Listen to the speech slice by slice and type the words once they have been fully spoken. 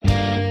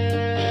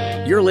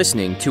You're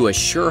listening to A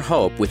Sure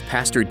Hope with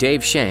Pastor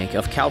Dave Shank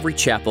of Calvary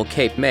Chapel,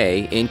 Cape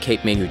May in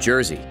Cape May, New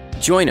Jersey.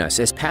 Join us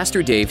as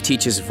Pastor Dave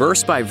teaches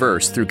verse by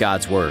verse through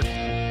God's Word.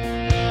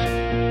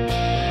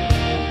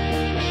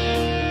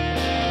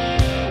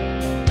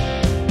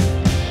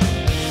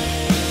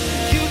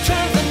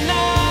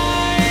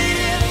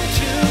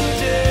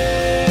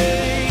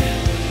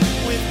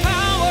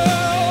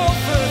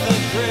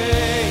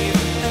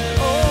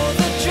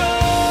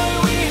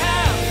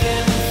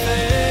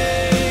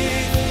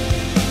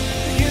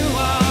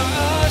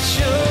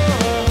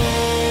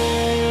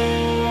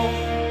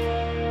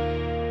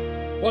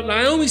 What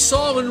Naomi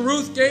saw when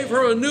Ruth gave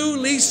her a new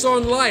lease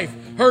on life.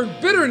 Her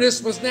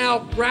bitterness was now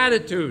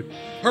gratitude.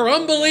 Her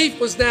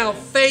unbelief was now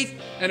faith,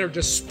 and her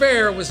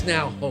despair was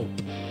now hope.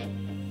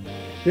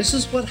 This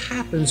is what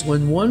happens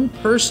when one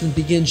person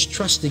begins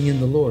trusting in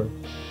the Lord,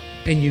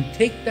 and you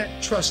take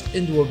that trust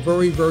into a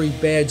very, very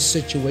bad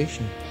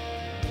situation.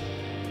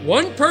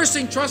 One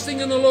person trusting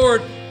in the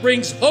Lord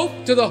brings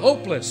hope to the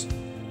hopeless.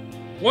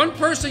 One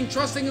person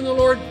trusting in the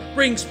Lord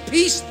brings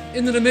peace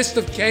into the midst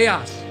of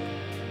chaos.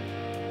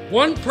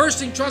 One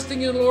person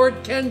trusting in the Lord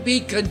can be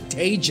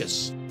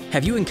contagious.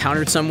 Have you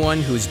encountered someone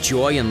whose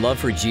joy and love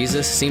for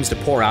Jesus seems to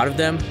pour out of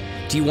them?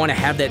 Do you want to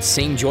have that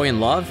same joy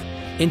and love?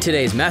 In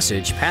today's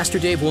message, Pastor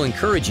Dave will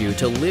encourage you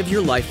to live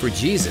your life for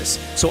Jesus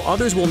so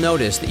others will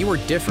notice that you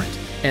are different,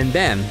 and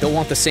then they'll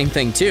want the same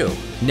thing too.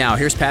 Now,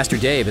 here's Pastor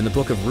Dave in the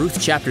book of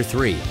Ruth chapter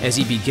 3 as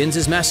he begins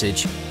his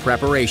message,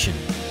 Preparation.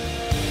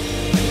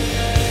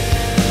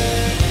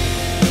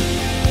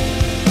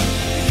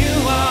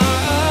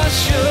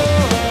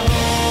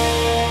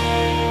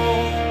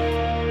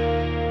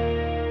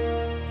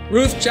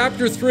 Ruth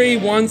chapter 3,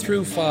 1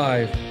 through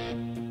 5.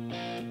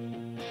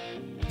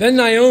 Then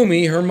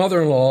Naomi, her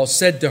mother-in-law,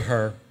 said to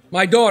her,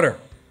 "My daughter,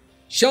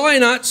 shall I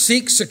not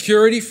seek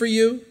security for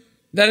you,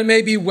 that it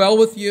may be well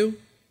with you?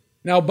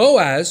 Now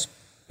Boaz,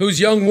 whose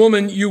young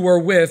woman you were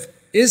with,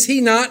 is he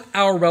not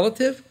our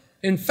relative?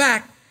 In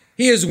fact,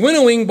 he is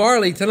winnowing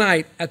barley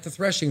tonight at the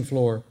threshing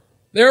floor.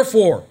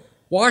 Therefore,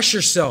 wash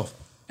yourself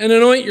and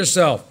anoint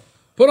yourself.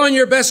 Put on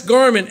your best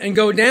garment and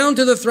go down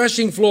to the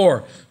threshing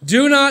floor.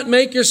 Do not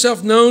make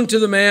yourself known to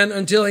the man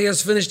until he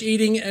has finished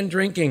eating and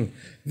drinking.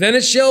 Then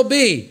it shall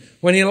be,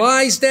 when he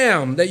lies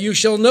down, that you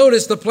shall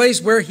notice the place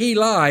where he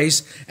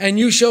lies, and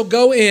you shall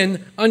go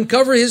in,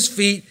 uncover his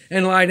feet,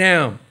 and lie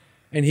down.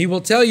 And he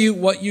will tell you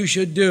what you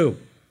should do."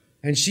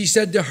 And she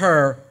said to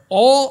her,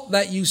 "All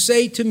that you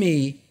say to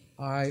me,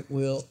 I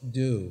will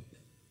do."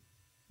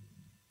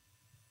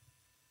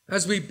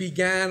 As we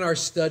began our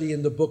study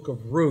in the book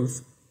of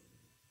Ruth,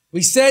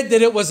 we said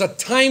that it was a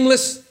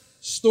timeless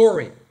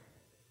story.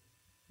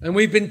 And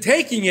we've been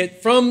taking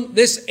it from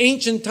this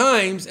ancient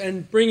times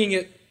and bringing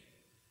it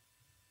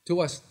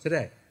to us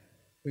today.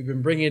 We've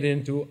been bringing it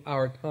into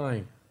our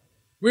time.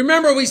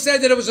 Remember, we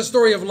said that it was a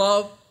story of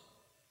love,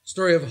 a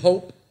story of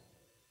hope,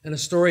 and a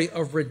story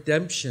of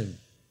redemption.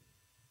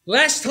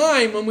 Last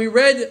time when we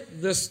read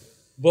this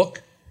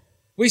book,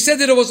 we said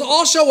that it was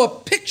also a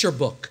picture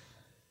book.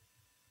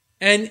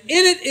 And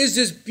in it is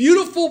this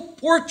beautiful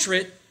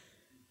portrait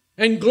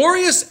and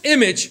glorious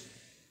image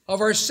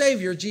of our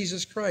Savior,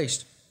 Jesus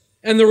Christ,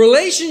 and the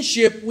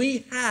relationship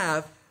we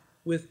have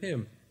with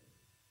Him.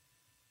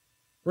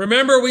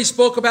 Remember, we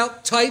spoke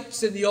about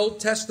types in the Old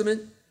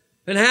Testament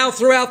and how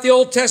throughout the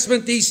Old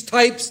Testament these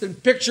types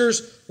and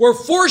pictures were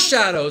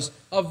foreshadows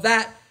of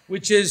that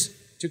which is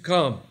to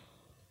come.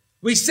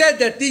 We said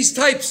that these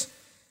types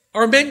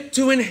are meant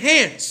to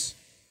enhance,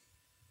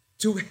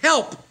 to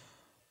help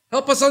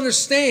us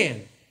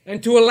understand,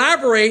 and to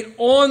elaborate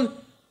on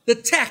the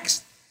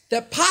text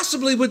that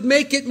possibly would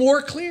make it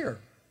more clear.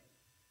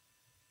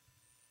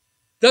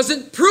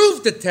 Doesn't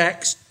prove the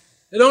text,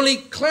 it only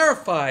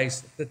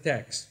clarifies the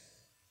text.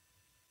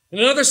 In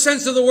another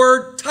sense of the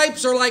word,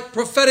 types are like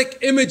prophetic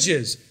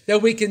images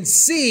that we can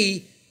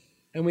see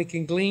and we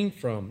can glean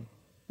from.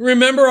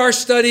 Remember our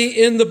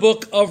study in the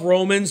book of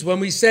Romans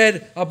when we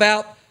said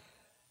about,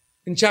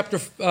 in chapter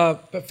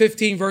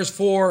 15, verse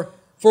 4,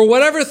 "For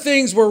whatever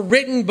things were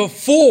written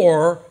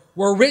before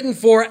were written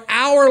for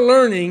our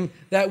learning,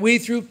 that we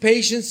through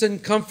patience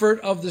and comfort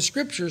of the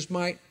Scriptures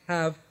might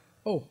have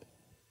hope."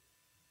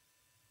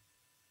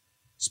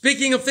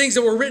 Speaking of things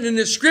that were written in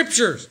the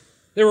Scriptures,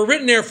 they were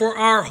written there for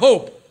our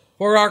hope,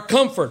 for our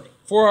comfort,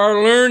 for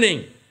our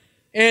learning.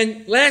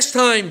 And last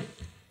time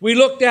we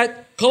looked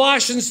at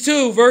Colossians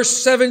 2, verse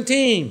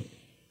 17.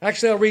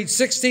 Actually, I'll read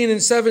 16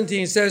 and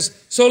 17. It says,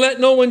 "So let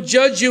no one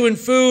judge you in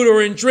food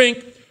or in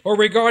drink, or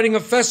regarding a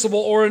festival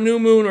or a new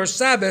moon or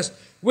Sabbath,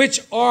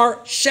 which are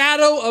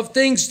shadow of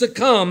things to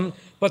come,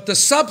 but the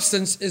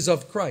substance is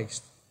of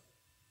Christ."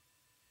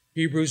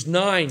 Hebrews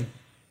 9,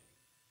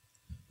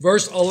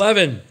 verse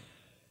 11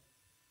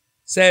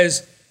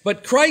 says,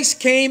 "But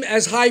Christ came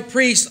as high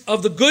priest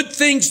of the good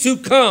things to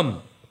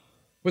come,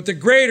 with the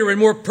greater and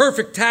more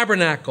perfect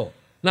tabernacle,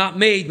 not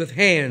made with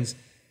hands,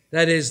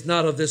 that is,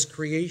 not of this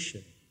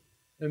creation."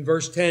 And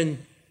verse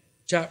 10,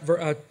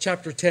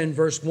 chapter 10,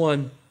 verse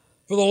 1,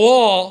 "For the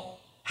law,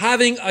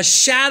 having a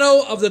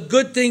shadow of the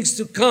good things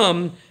to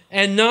come,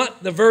 and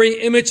not the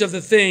very image of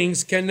the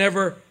things, can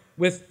never,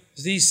 with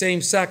these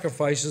same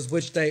sacrifices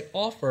which they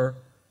offer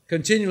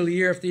continually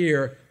year after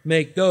year,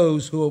 make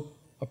those who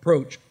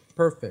approach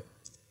perfect.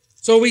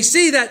 So we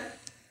see that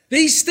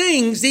these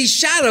things, these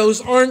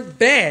shadows, aren't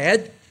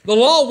bad. The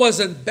law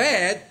wasn't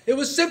bad. It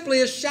was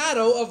simply a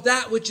shadow of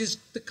that which is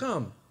to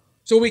come.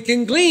 So we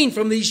can glean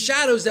from these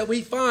shadows that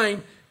we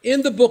find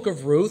in the book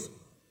of Ruth,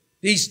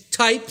 these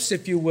types,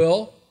 if you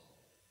will,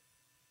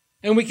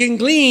 and we can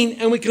glean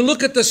and we can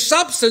look at the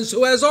substance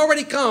who has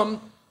already come,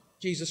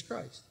 Jesus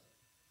Christ.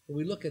 So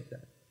we look at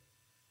that.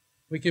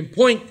 We can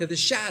point to the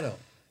shadow.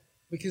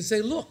 We can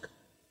say, look,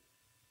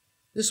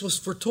 this was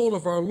foretold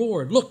of our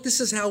Lord. Look, this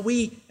is how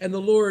we and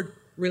the Lord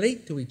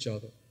relate to each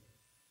other.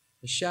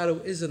 The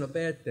shadow isn't a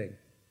bad thing,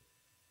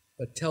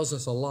 but tells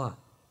us a lot.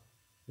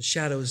 The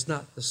shadow is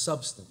not the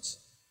substance.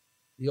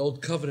 The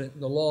old covenant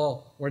and the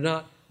law were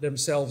not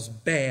themselves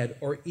bad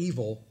or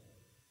evil,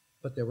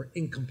 but they were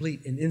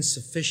incomplete and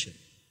insufficient,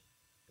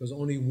 because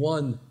only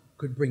one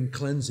could bring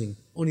cleansing,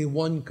 only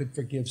one could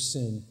forgive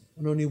sin,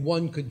 and only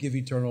one could give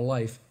eternal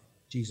life,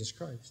 Jesus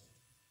Christ.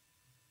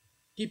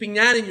 Keeping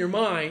that in your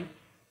mind,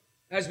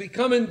 as we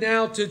come in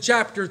now to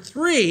chapter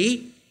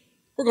 3,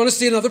 we're going to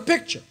see another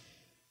picture.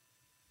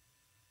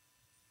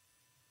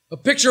 A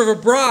picture of a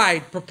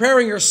bride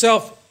preparing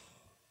herself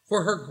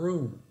for her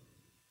groom.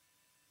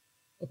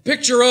 A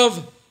picture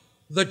of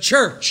the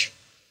church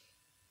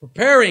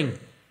preparing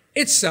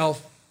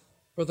itself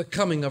for the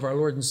coming of our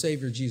Lord and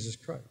Savior Jesus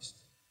Christ.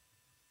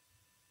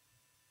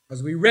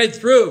 As we read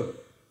through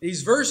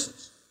these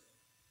verses,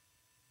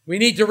 we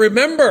need to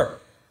remember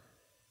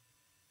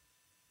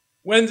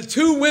when the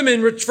two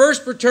women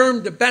first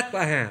returned to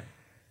Bethlehem.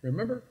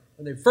 Remember?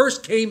 When they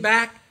first came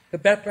back to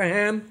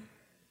Bethlehem,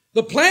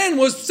 the plan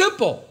was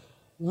simple.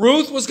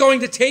 Ruth was going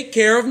to take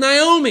care of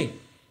Naomi.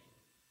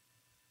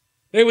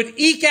 They would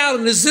eke out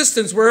an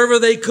existence wherever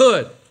they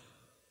could.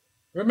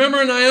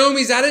 Remember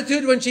Naomi's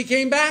attitude when she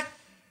came back?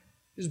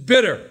 She was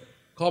bitter.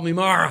 Called me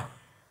Mara.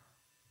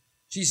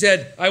 She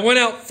said, I went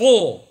out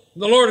full.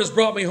 The Lord has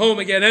brought me home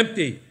again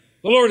empty.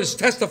 The Lord has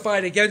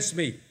testified against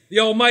me. The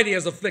Almighty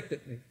has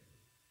afflicted me.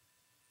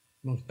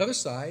 And on the other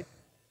side,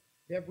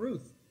 you have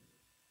Ruth.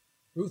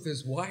 Ruth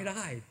is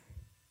wide-eyed.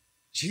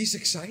 She's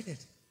excited.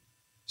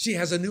 She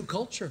has a new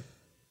culture.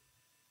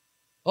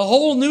 A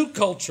whole new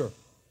culture.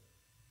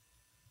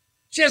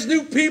 She has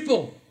new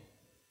people.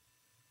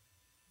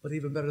 But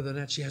even better than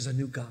that, she has a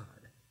new God.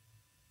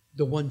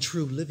 The one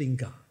true living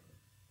God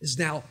is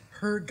now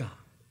her God.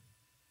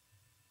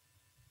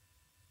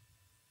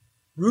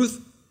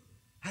 Ruth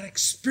had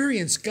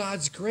experienced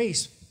God's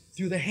grace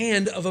through the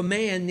hand of a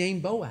man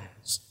named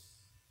Boaz.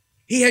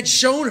 He had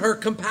shown her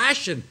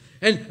compassion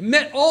and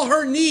met all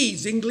her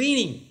needs in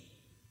gleaning.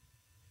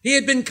 He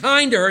had been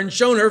kind to her and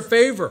shown her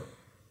favor.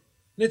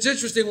 And it's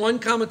interesting, one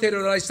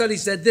commentator that I studied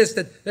said this,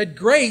 that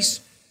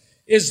grace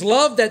is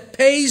love that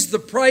pays the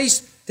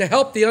price to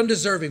help the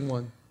undeserving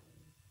one.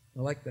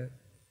 I like that.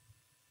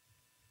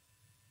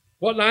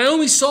 What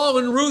Naomi saw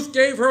when Ruth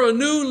gave her a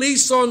new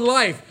lease on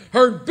life.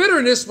 Her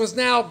bitterness was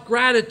now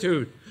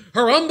gratitude.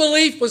 Her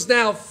unbelief was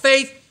now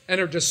faith, and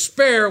her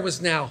despair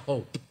was now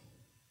hope.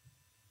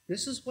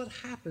 This is what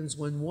happens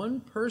when one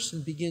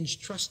person begins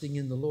trusting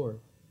in the Lord,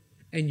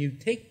 and you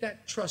take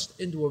that trust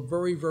into a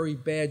very, very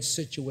bad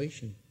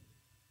situation.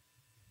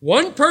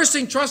 One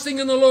person trusting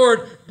in the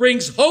Lord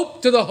brings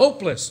hope to the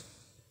hopeless.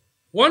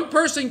 One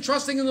person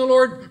trusting in the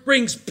Lord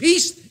brings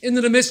peace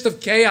into the midst of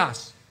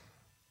chaos.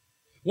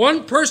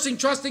 One person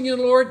trusting in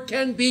the Lord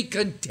can be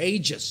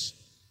contagious.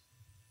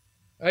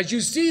 As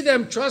you see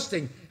them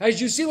trusting, as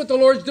you see what the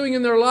Lord's doing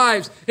in their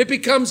lives, it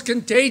becomes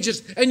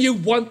contagious, and you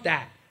want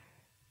that.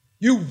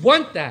 You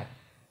want that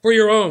for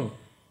your own.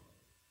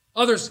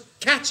 Others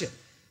catch it.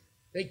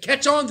 They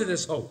catch on to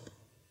this hope.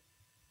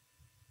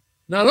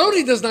 Not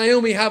only does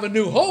Naomi have a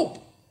new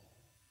hope,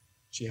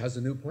 she has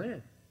a new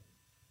plan.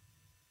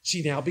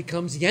 She now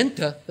becomes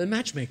Yenta, the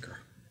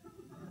matchmaker.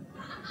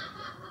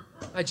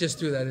 I just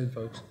threw that in,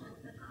 folks.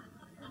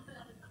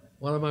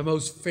 One of my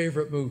most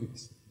favorite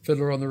movies,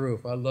 Fiddler on the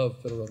Roof. I love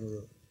Fiddler on the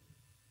Roof.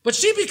 But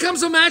she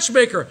becomes a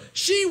matchmaker.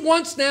 She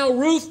wants now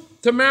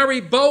Ruth to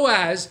marry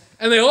Boaz,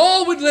 and they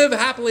all would live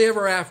happily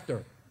ever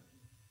after.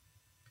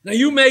 Now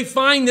you may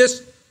find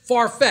this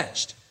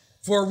far-fetched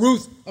for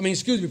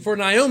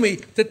Naomi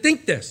to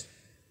think this.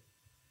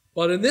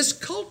 But in this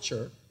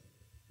culture,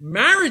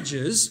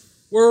 marriages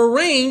were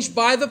arranged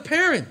by the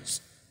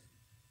parents.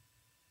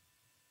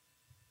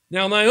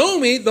 Now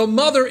Naomi, the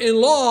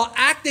mother-in-law,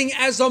 acting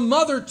as a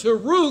mother to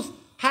Ruth,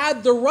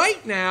 had the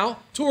right now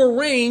to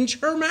arrange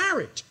her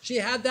marriage. She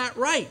had that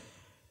right.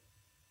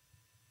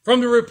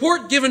 From the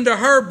report given to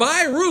her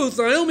by Ruth,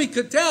 Naomi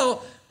could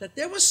tell that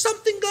there was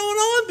something going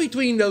on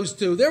between those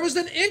two. There was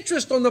an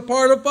interest on the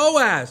part of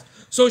Boaz.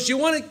 So she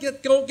wanted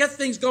to get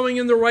things going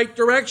in the right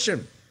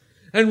direction.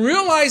 And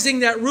realizing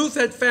that Ruth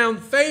had found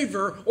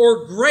favor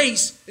or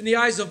grace in the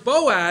eyes of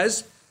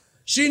Boaz,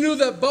 she knew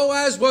that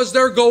Boaz was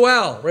their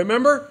Goel.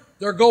 Remember?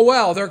 Their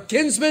Goel, their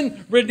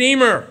kinsman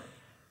redeemer.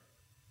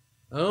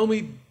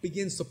 Naomi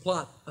begins to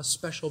plot a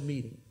special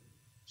meeting.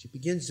 She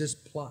begins this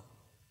plot.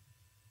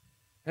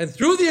 And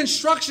through the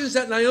instructions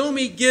that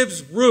Naomi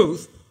gives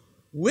Ruth,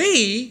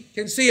 we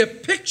can see a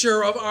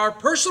picture of our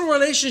personal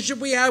relationship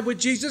we have with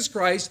Jesus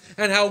Christ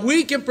and how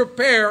we can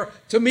prepare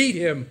to meet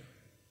him.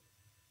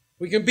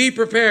 We can be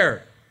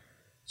prepared.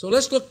 So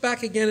let's look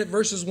back again at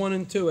verses 1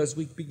 and 2 as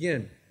we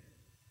begin.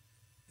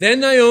 Then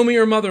Naomi,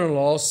 her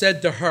mother-in-law,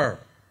 said to her,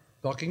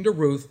 talking to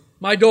Ruth,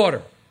 "My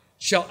daughter,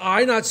 shall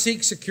I not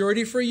seek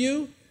security for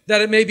you,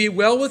 that it may be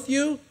well with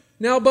you?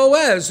 Now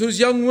Boaz, whose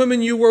young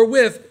woman you were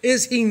with,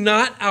 is he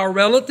not our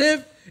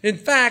relative? In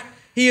fact,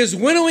 he is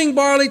winnowing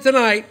barley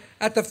tonight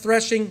at the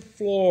threshing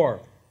floor."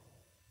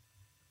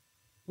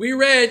 We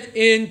read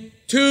in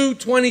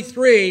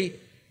 2:23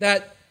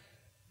 that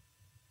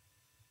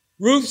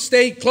Ruth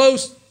stayed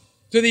close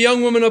to the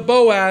young woman of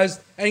Boaz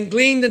and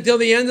gleaned until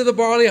the end of the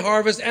barley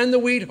harvest and the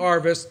wheat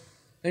harvest,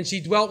 and she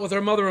dwelt with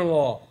her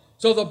mother-in-law.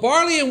 So the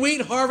barley and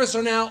wheat harvest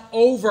are now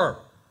over.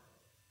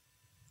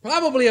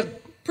 Probably a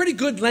pretty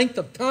good length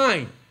of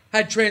time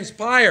had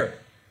transpired.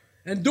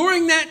 And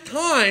during that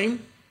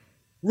time,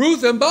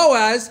 Ruth and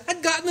Boaz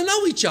had gotten to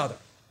know each other.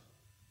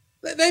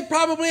 They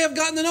probably have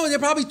gotten to know. They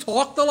probably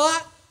talked a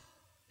lot.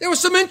 There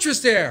was some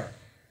interest there.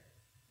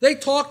 They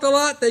talked a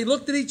lot. They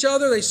looked at each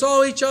other. They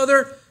saw each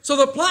other. So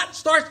the plot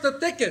starts to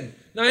thicken.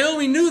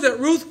 Naomi knew that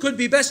Ruth could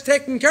be best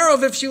taken care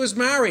of if she was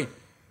married.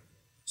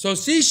 So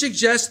she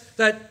suggests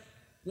that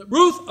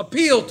Ruth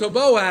appeal to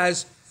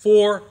Boaz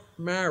for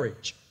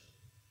marriage.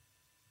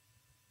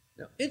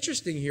 Now,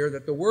 interesting here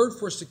that the word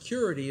for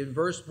security in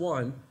verse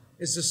 1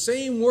 is the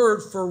same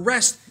word for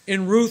rest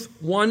in Ruth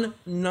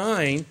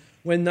 1:9,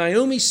 when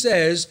Naomi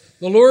says,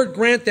 "The Lord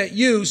grant that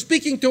you,"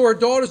 speaking to her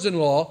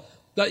daughters-in-law,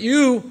 "that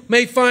you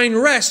may find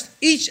rest,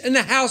 each in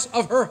the house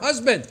of her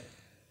husband."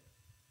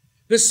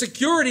 This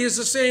security is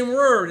the same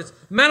word. It's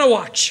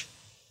manawach.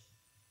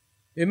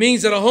 It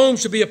means that a home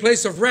should be a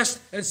place of rest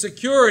and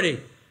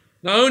security.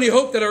 Naomi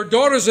hoped that her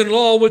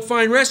daughters-in-law would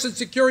find rest and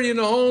security in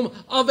the home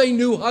of a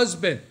new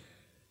husband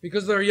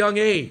because of their young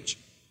age.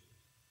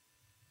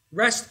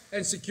 Rest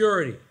and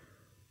security.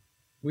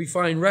 We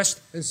find rest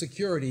and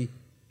security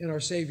in our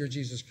Savior,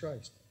 Jesus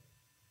Christ.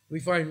 We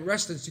find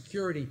rest and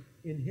security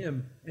in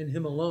him and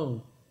him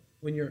alone.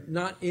 When you're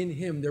not in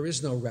him, there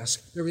is no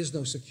rest. There is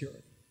no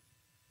security.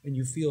 And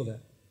you feel that.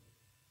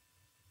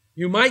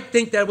 You might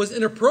think that was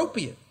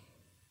inappropriate.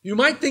 You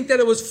might think that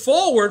it was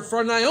forward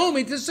for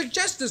Naomi to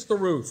suggest this to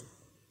Ruth.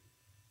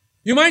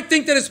 You might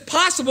think that it's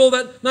possible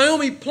that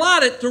Naomi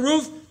plotted to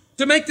Ruth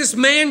to make this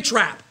man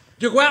trap,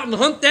 to go out and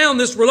hunt down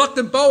this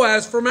reluctant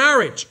Boaz for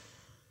marriage.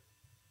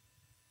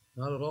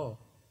 Not at all.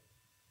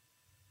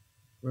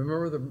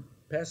 Remember the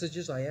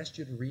passages I asked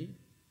you to read?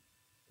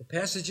 The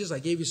passages I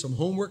gave you some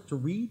homework to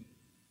read?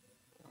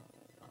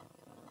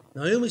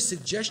 Naomi's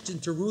suggestion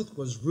to Ruth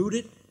was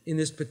rooted in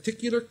this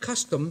particular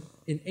custom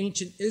in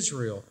ancient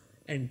Israel,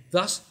 and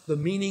thus the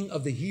meaning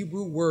of the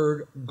Hebrew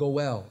word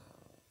goel,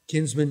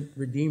 kinsman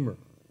redeemer.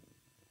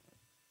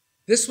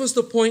 This was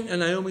the point in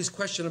Naomi's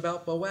question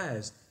about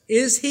Boaz.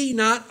 Is he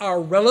not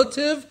our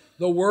relative?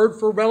 The word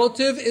for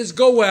relative is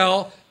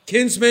goel,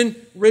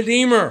 kinsman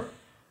redeemer.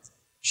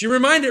 She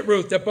reminded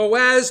Ruth that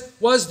Boaz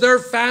was their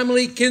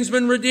family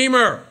kinsman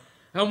redeemer.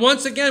 And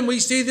once again, we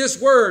see this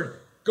word,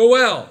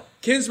 goel,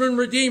 kinsman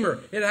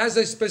redeemer. It has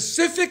a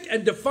specific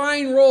and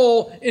defined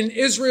role in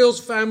Israel's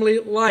family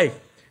life.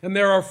 And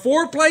there are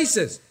four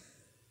places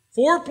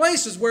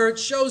where it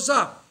shows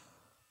up.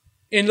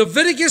 In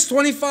Leviticus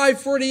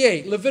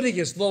 25:48,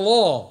 Leviticus, the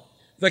law,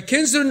 the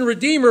kinsman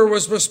redeemer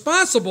was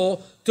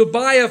responsible to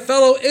buy a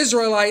fellow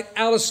Israelite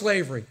out of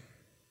slavery.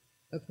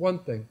 That's one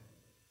thing.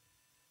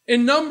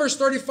 In Numbers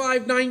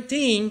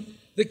 35:19,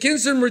 the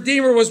kinsman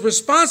redeemer was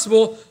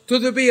responsible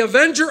to be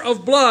avenger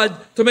of blood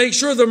to make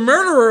sure the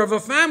murderer of a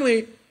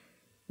family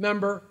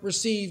member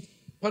received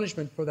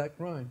punishment for that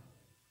crime.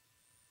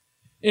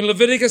 In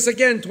Leviticus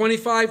again,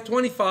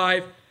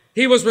 25:25,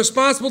 he was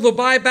responsible to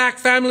buy back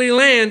family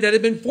land that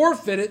had been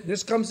forfeited.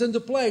 This comes into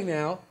play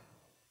now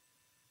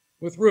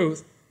with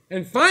Ruth.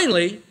 And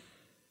finally,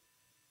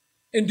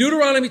 in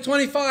Deuteronomy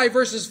 25,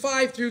 verses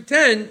 5 through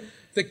 10,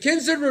 the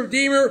kinsman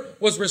redeemer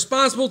was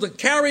responsible to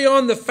carry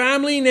on the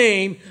family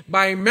name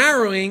by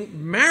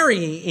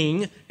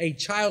marrying a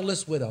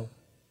childless widow.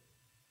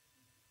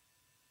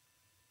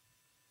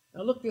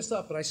 Now look this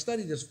up, and I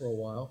studied this for a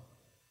while.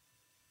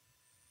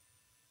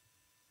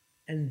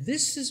 And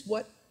this is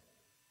what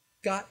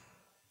got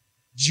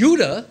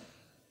Judah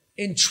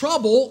in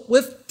trouble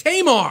with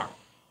Tamar.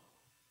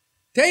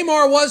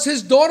 Tamar was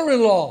his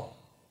daughter-in-law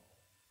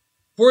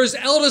for his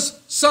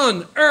eldest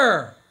son,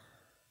 Er.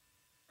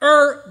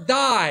 Er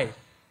died,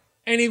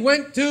 and he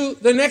went to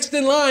the next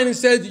in line and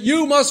said,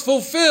 "You must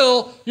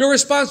fulfill your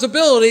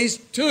responsibilities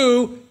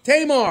to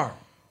Tamar."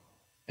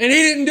 And he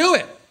didn't do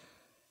it.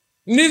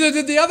 Neither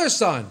did the other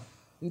son.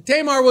 And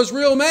Tamar was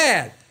real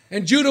mad.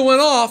 And Judah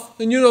went off,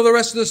 and you know the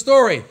rest of the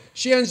story.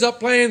 She ends up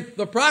playing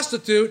the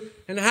prostitute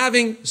and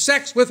having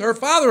sex with her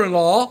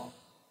father-in-law,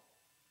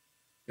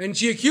 and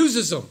she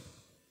accuses him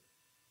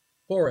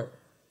for it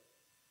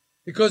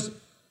because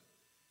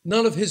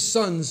none of his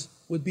sons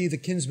would be the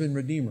kinsman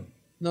redeemer.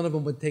 None of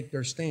them would take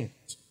their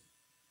stance.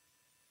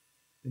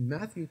 In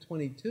Matthew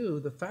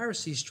 22, the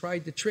Pharisees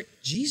tried to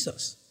trick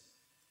Jesus.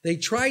 They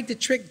tried to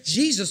trick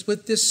Jesus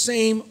with this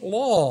same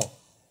law.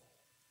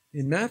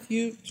 In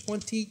Matthew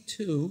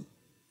 22,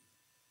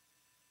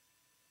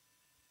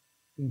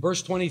 in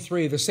verse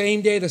 23, the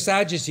same day the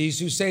Sadducees,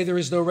 who say there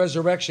is no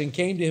resurrection,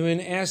 came to him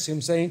and asked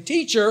him, saying,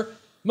 Teacher,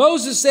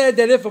 Moses said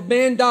that if a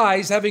man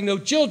dies having no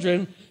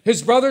children,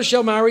 his brother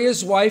shall marry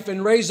his wife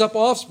and raise up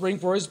offspring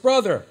for his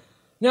brother.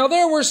 Now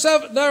there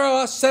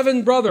are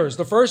 7 brothers.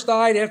 The first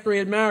died after he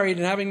had married,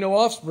 and having no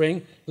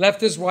offspring,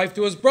 left his wife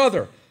to his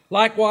brother.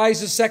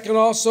 Likewise the second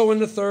also,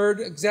 and the third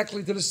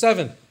exactly to the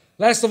 7th.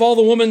 Last of all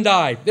the woman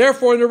died.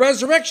 Therefore in the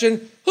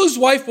resurrection, whose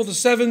wife will the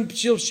 7th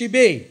shall she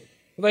be?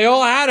 For they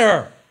all had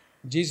her.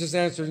 Jesus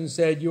answered and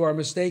said, You are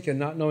mistaken,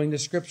 not knowing the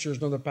Scriptures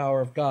nor the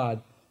power of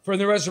God. For in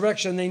the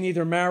resurrection they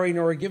neither marry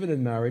nor are given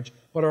in marriage,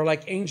 but are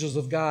like angels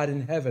of God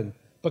in heaven.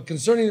 But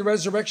concerning the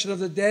resurrection of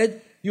the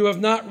dead, you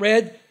have not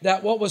read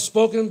that what was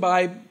spoken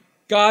by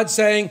God,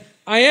 saying,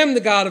 I am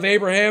the God of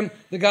Abraham,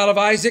 the God of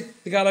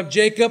Isaac, the God of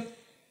Jacob.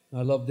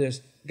 I love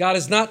this. God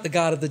is not the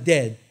God of the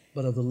dead,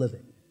 but of the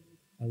living.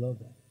 I love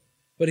that.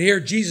 But here,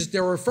 Jesus,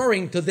 they're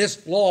referring to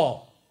this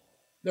law.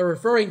 They're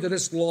referring to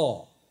this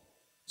law.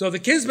 So the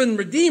kinsman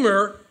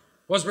redeemer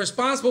was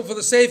responsible for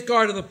the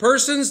safeguard of the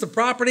persons, the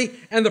property,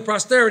 and the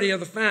posterity of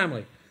the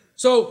family.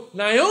 So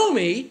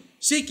Naomi,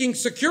 seeking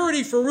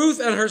security for Ruth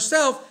and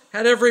herself,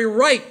 had every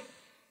right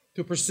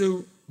to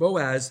pursue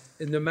Boaz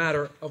in the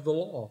matter of the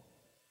law.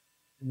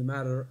 In the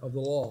matter of the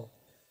law.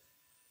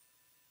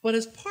 But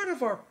as part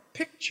of our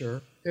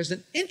picture, there's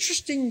an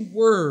interesting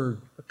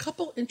word, a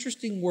couple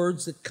interesting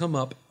words that come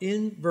up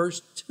in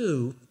verse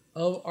 2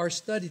 of our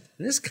study.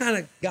 And this kind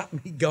of got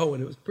me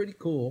going. It was pretty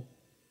cool.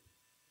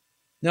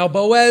 Now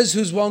Boaz,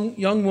 whose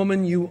young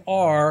woman you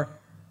were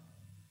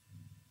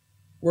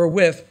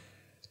with,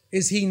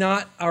 is he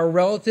not our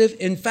relative?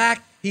 In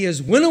fact, he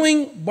is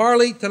winnowing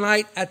barley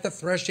tonight at the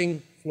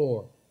threshing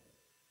floor.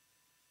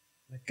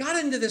 I got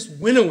into this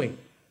winnowing.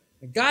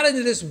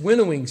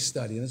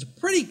 Study, and it's a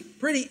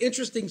pretty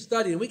interesting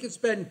study, and we could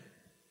spend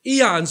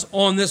eons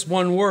on this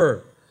one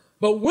word.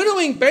 But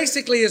winnowing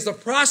basically is the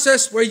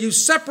process where you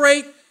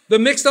separate the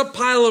mixed up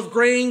pile of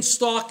grain,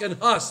 stalk,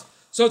 and husk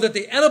so that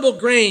the edible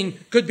grain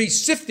could be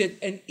sifted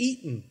and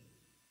eaten.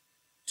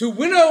 To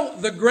winnow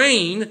the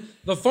grain,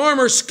 the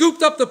farmer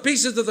scooped up the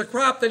pieces of the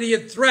crop that he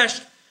had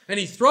threshed, and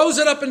he throws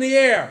it up in the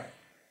air.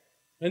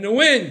 And the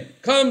wind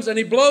comes and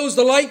he blows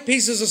the light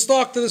pieces of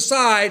stalk to the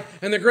side,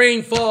 and the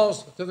grain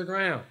falls to the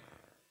ground.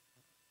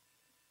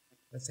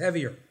 That's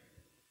heavier.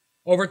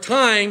 Over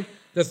time,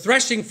 the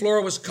threshing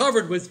floor was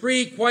covered with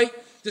 3 quite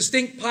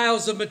distinct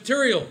piles of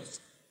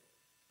materials.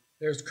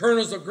 There's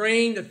kernels of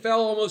grain that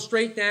fell almost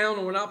straight down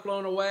and were not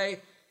blown away.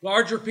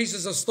 Larger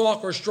pieces of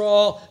stalk or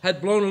straw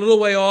had blown a little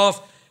way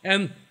off,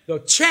 and the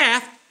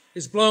chaff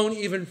is blown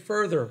even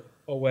further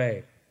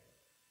away.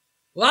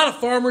 A lot of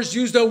farmers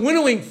used a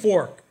winnowing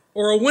fork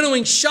or a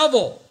winnowing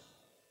shovel,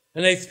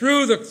 and they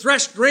threw the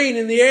threshed grain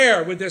in the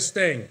air with this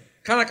thing,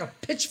 kind of like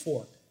a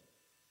pitchfork.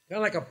 Kind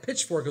of like a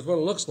pitchfork is what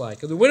it looks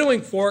like. And the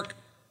winnowing fork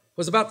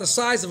was about the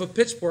size of a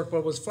pitchfork, but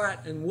it was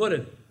flat and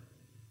wooden.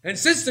 And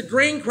since the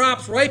grain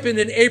crops ripened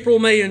in April,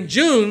 May, and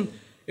June,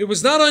 it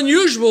was not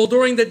unusual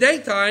during the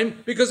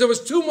daytime because there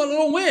was too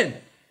little wind.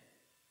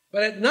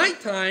 But at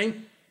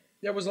nighttime,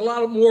 there was a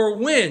lot more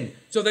wind.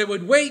 So they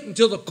would wait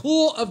until the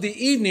cool of the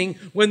evening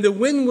when the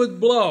wind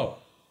would blow.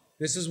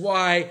 This is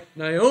why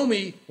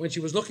Naomi, when she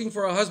was looking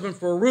for a husband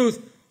for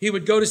Ruth, he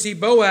would go to see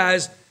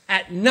Boaz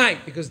at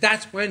night because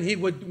that's when he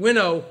would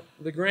winnow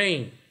the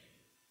grain.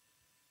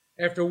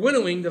 After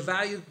winnowing, the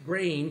valued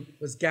grain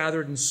was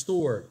gathered and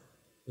stored.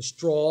 The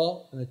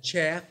straw and the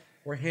chaff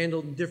were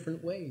handled in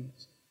different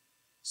ways.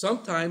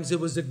 Sometimes it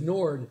was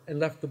ignored and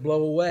left to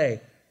blow away.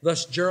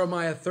 Thus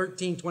Jeremiah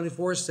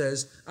 13:24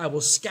 says, I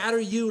will scatter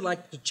you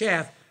like the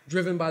chaff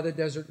driven by the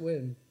desert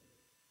wind.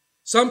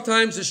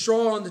 Sometimes the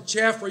straw and the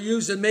chaff were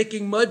used in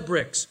making mud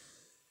bricks.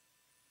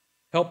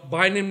 Help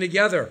bind them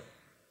together.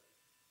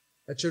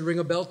 That should ring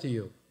a bell to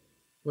you.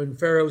 When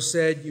Pharaoh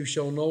said, you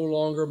shall no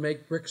longer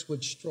make bricks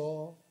with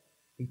straw,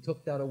 he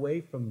took that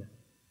away from them.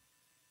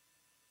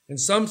 And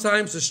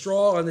sometimes the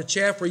straw and the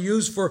chaff were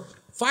used for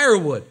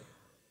firewood.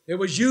 It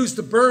was used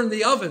to burn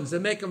the ovens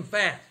and make them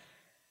fat.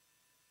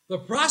 The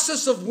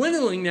process of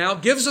winnowing now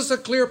gives us a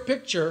clear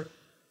picture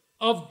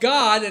of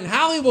God and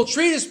how he will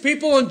treat his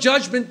people on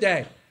Judgment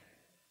Day.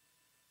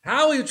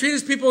 How he will treat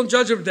his people on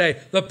Judgment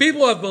Day. The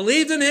people who have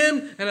believed in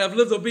him and have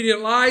lived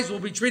obedient lives will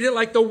be treated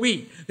like the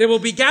wheat. They will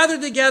be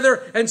gathered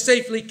together and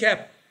safely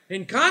kept.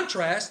 In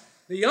contrast,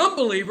 the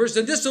unbelievers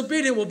and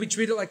disobedient will be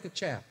treated like the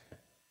chaff.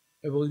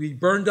 It will be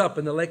burned up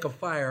in the lake of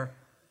fire.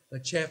 The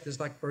chaff is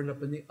like burned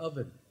up in the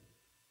oven.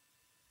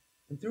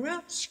 And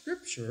throughout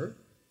Scripture,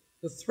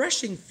 the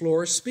threshing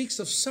floor speaks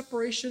of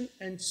separation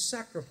and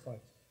sacrifice.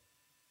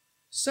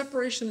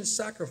 Separation and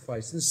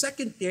sacrifice. In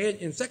 2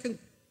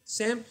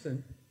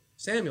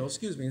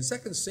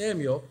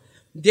 Samuel,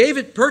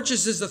 David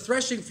purchases the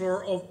threshing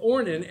floor of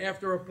Ornan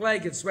after a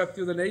plague had swept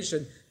through the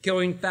nation,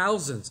 killing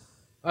thousands.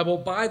 I will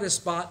buy this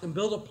spot and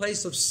build a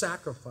place of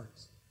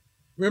sacrifice.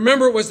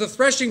 Remember, it was the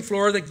threshing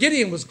floor that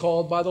Gideon was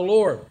called by the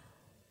Lord.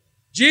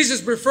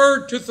 Jesus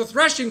referred to the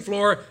threshing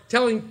floor,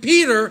 telling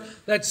Peter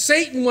that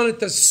Satan wanted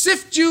to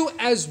sift you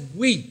as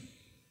wheat.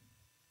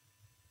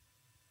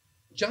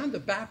 John the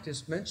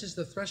Baptist mentions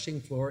the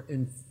threshing floor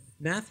in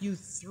Matthew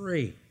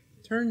 3.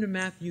 Turn to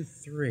Matthew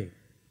 3.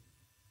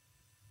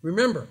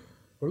 Remember,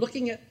 we're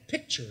looking at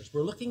pictures.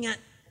 We're looking at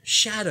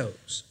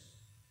shadows.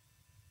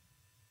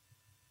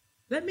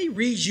 Let me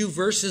read you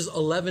verses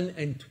 11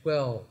 and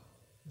 12.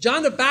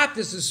 John the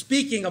Baptist is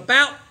speaking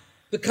about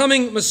the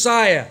coming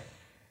Messiah.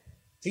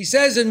 He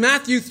says in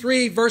Matthew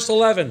 3, verse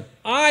 11,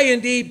 I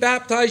indeed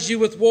baptize you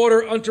with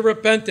water unto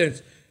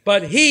repentance,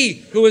 but he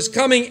who is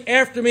coming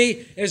after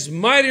me is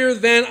mightier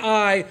than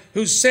I,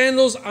 whose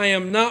sandals I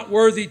am not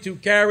worthy to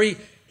carry.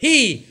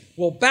 He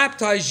will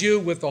baptize you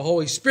with the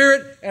Holy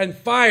Spirit and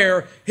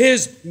fire,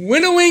 his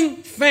winnowing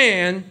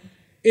fan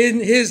in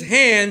his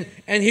hand,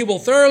 and he will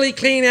thoroughly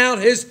clean out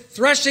his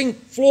threshing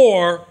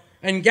floor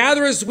and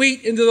gather his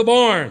wheat into the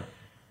barn,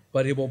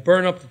 but he will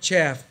burn up the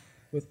chaff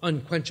with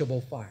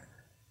unquenchable fire.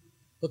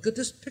 Look at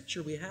this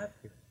picture we have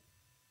here.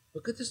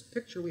 Look at this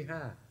picture we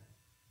have.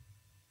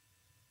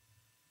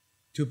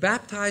 To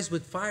baptize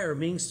with fire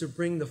means to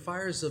bring the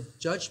fires of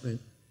judgment,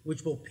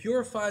 which will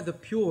purify the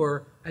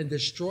pure and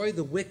destroy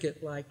the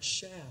wicked like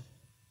chaff.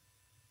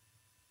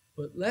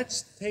 But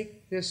let's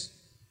take this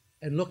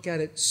and look at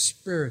it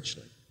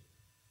spiritually.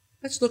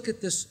 Let's look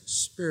at this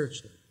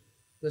spiritually.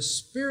 The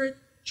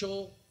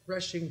spiritual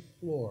threshing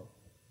floor.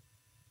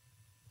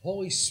 The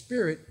Holy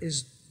Spirit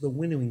is the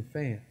winnowing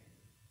fan.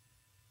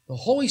 The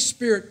Holy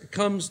Spirit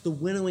becomes the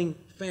winnowing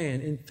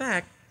fan. In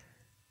fact,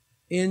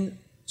 in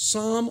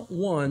Psalm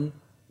 1,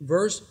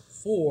 verse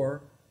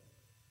 4,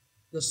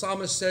 the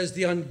psalmist says,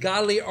 the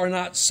ungodly are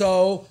not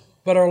so,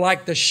 but are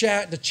like the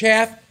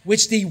chaff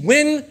which the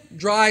wind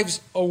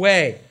drives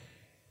away.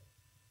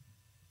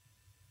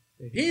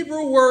 The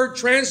Hebrew word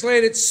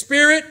translated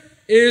spirit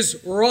is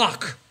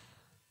ruach,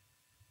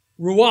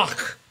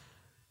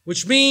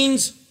 which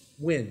means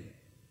wind.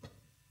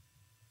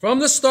 From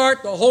the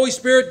start, the Holy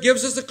Spirit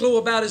gives us a clue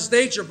about his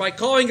nature by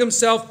calling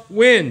himself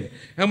wind.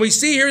 And we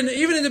see here,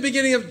 even in the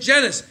beginning of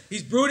Genesis,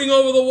 he's brooding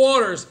over the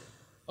waters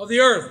of the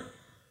earth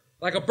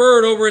like a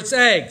bird over its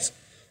eggs.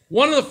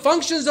 One of the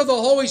functions of the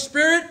Holy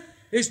Spirit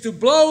is to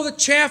blow the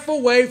chaff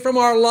away from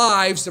our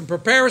lives and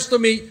prepare us to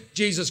meet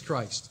Jesus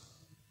Christ.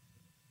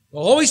 The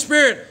Holy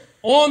Spirit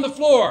on the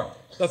floor.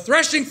 The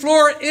threshing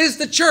floor is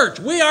the church.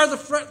 We are the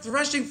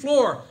threshing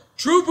floor.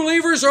 True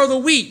believers are the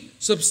wheat,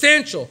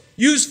 substantial,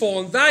 useful,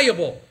 and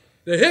valuable.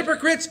 The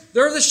hypocrites,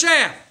 they're the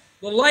chaff,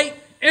 the light,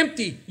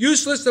 empty,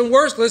 useless, and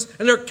worthless,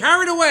 and they're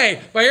carried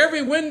away by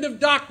every wind of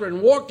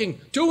doctrine,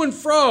 walking to and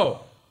fro.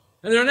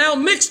 And they're now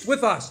mixed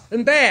with us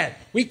and bad.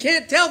 We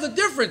can't tell the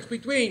difference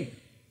between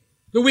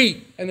the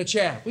wheat and the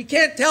chaff. We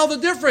can't tell the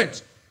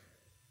difference.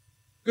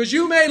 Because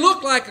you may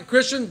look like a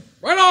Christian.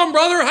 Right on,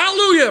 brother.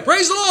 Hallelujah.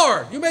 Praise the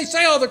Lord. You may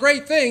say all the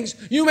great things.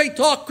 You may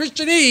talk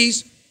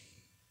Christianese.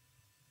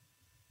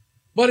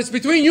 But it's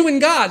between you and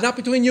God, not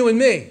between you and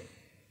me.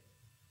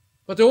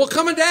 But there will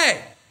come a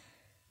day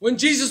when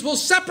Jesus will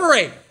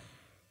separate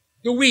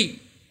the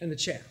wheat and the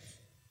chaff.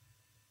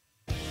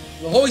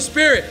 The Holy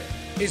Spirit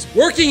is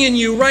working in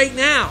you right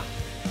now,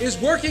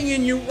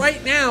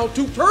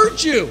 to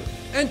purge you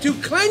and to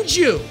cleanse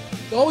you.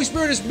 The Holy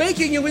Spirit is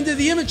making you into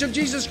the image of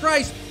Jesus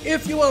Christ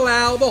if you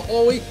allow the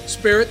Holy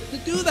Spirit to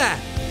do that.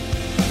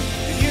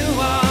 You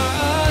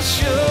are a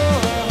sure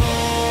hope.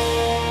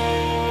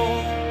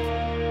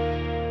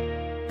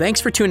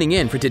 Thanks for tuning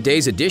in for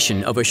today's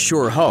edition of A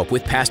Sure Hope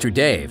with Pastor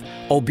Dave.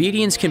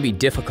 Obedience can be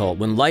difficult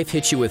when life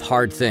hits you with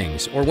hard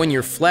things or when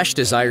your flesh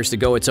desires to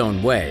go its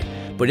own way.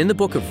 But in the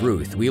book of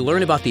Ruth, we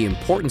learn about the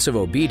importance of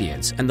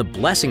obedience and the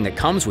blessing that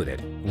comes with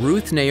it.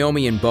 Ruth,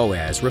 Naomi, and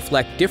Boaz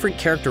reflect different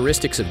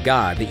characteristics of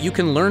God that you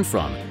can learn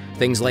from,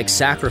 things like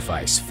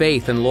sacrifice,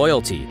 faith, and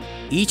loyalty,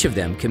 each of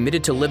them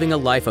committed to living a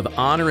life of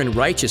honor and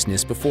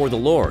righteousness before the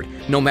Lord,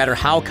 no matter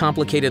how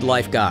complicated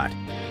life got.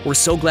 We're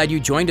so glad you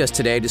joined us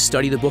today to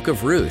study the book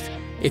of Ruth.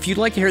 If you'd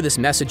like to hear this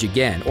message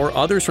again or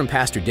others from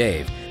Pastor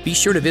Dave, be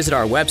sure to visit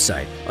our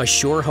website,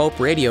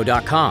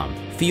 ASureHopeRadio.com.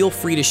 Feel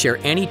free to share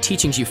any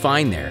teachings you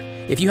find there.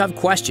 If you have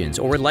questions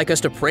or would like us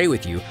to pray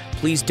with you,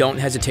 please don't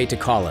hesitate to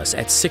call us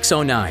at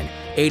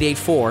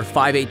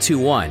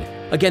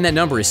 609-884-5821. Again, that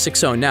number is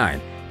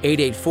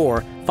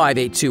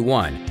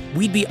 609-884-5821.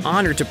 We'd be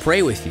honored to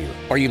pray with you.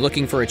 Are you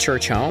looking for a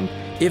church home?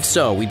 If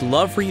so, we'd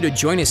love for you to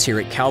join us here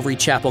at Calvary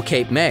Chapel,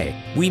 Cape May.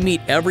 We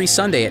meet every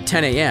Sunday at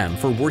 10 a.m.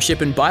 for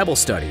worship and Bible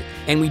study,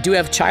 and we do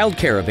have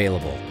childcare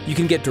available. You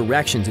can get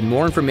directions and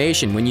more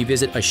information when you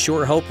visit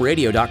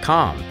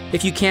ASureHopeRadio.com.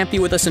 If you can't be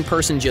with us in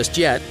person just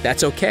yet,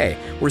 that's okay.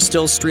 We're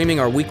still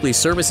streaming our weekly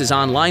services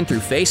online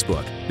through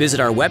Facebook. Visit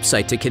our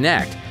website to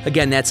connect.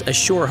 Again, that's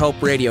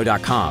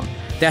ASureHopeRadio.com.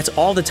 That's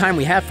all the time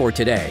we have for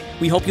today.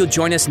 We hope you'll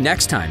join us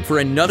next time for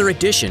another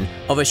edition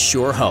of A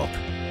Sure Hope.